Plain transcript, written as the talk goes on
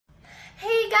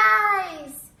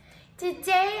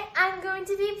Today I'm going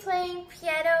to be playing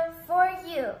piano for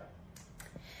you.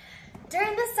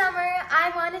 During the summer,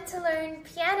 I wanted to learn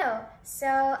piano, so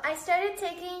I started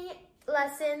taking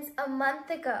lessons a month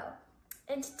ago.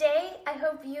 And today, I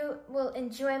hope you will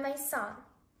enjoy my song.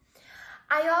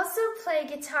 I also play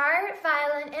guitar,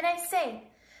 violin, and I sing.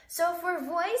 So for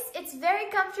voice, it's very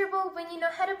comfortable when you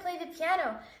know how to play the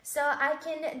piano, so I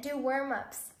can do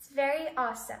warm-ups. It's very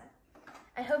awesome.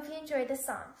 I hope you enjoy the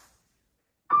song.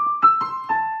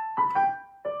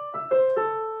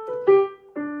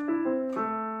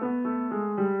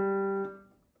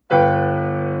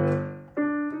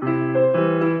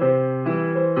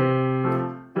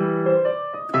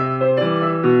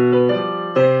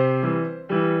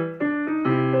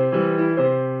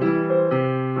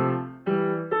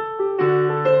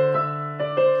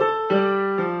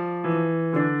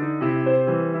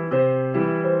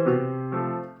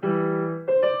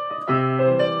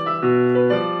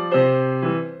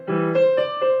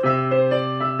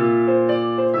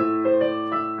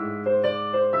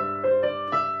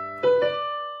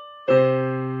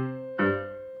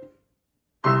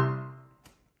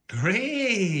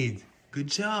 Great! Good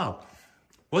job!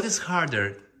 What is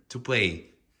harder to play,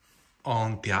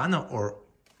 on piano or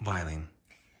violin?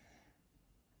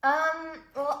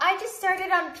 Well, I just started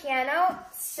on piano,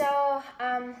 so,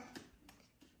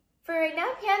 for right now,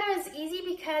 piano is easy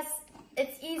because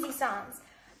it's easy songs.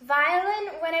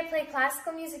 Violin, when I play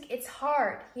classical music, it's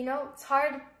hard, you know, it's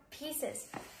hard pieces.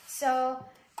 So,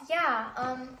 yeah,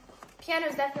 piano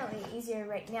is definitely easier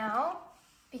right now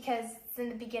because it's in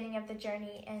the beginning of the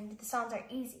journey and the songs are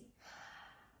easy.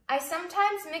 I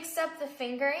sometimes mix up the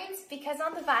fingerings because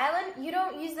on the violin, you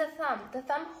don't use the thumb. The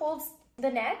thumb holds the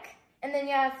neck, and then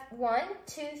you have 1,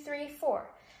 2, 3, 4.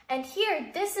 And here,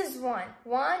 this is 1.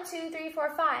 1, 2, 3,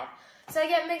 4, 5. So I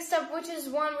get mixed up which is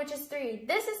 1, which is 3.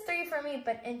 This is 3 for me,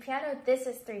 but in piano, this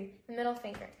is 3, the middle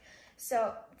finger.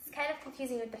 So it's kind of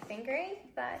confusing with the fingering,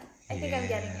 but I think I'm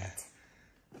getting it.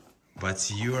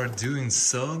 But you are doing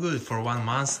so good. For 1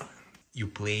 month, you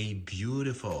play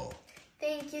beautiful.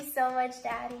 Thank you so much,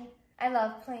 Daddy. I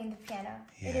love playing the piano.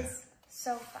 Yeah. It is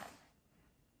so fun.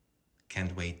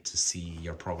 Can't wait to see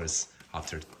your progress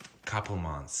after a couple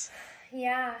months.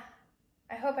 Yeah.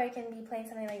 I hope I can be playing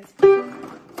something like this.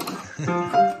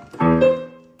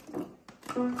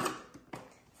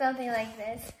 Something like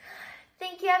this.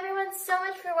 Thank you everyone so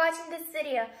much for watching this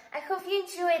video. I hope you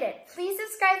enjoyed it. Please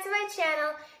subscribe to my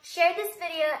channel, share this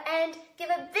video, and give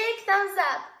a big thumbs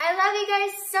up. I love you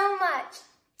guys so much.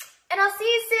 And I'll see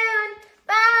you soon.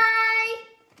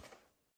 Bye!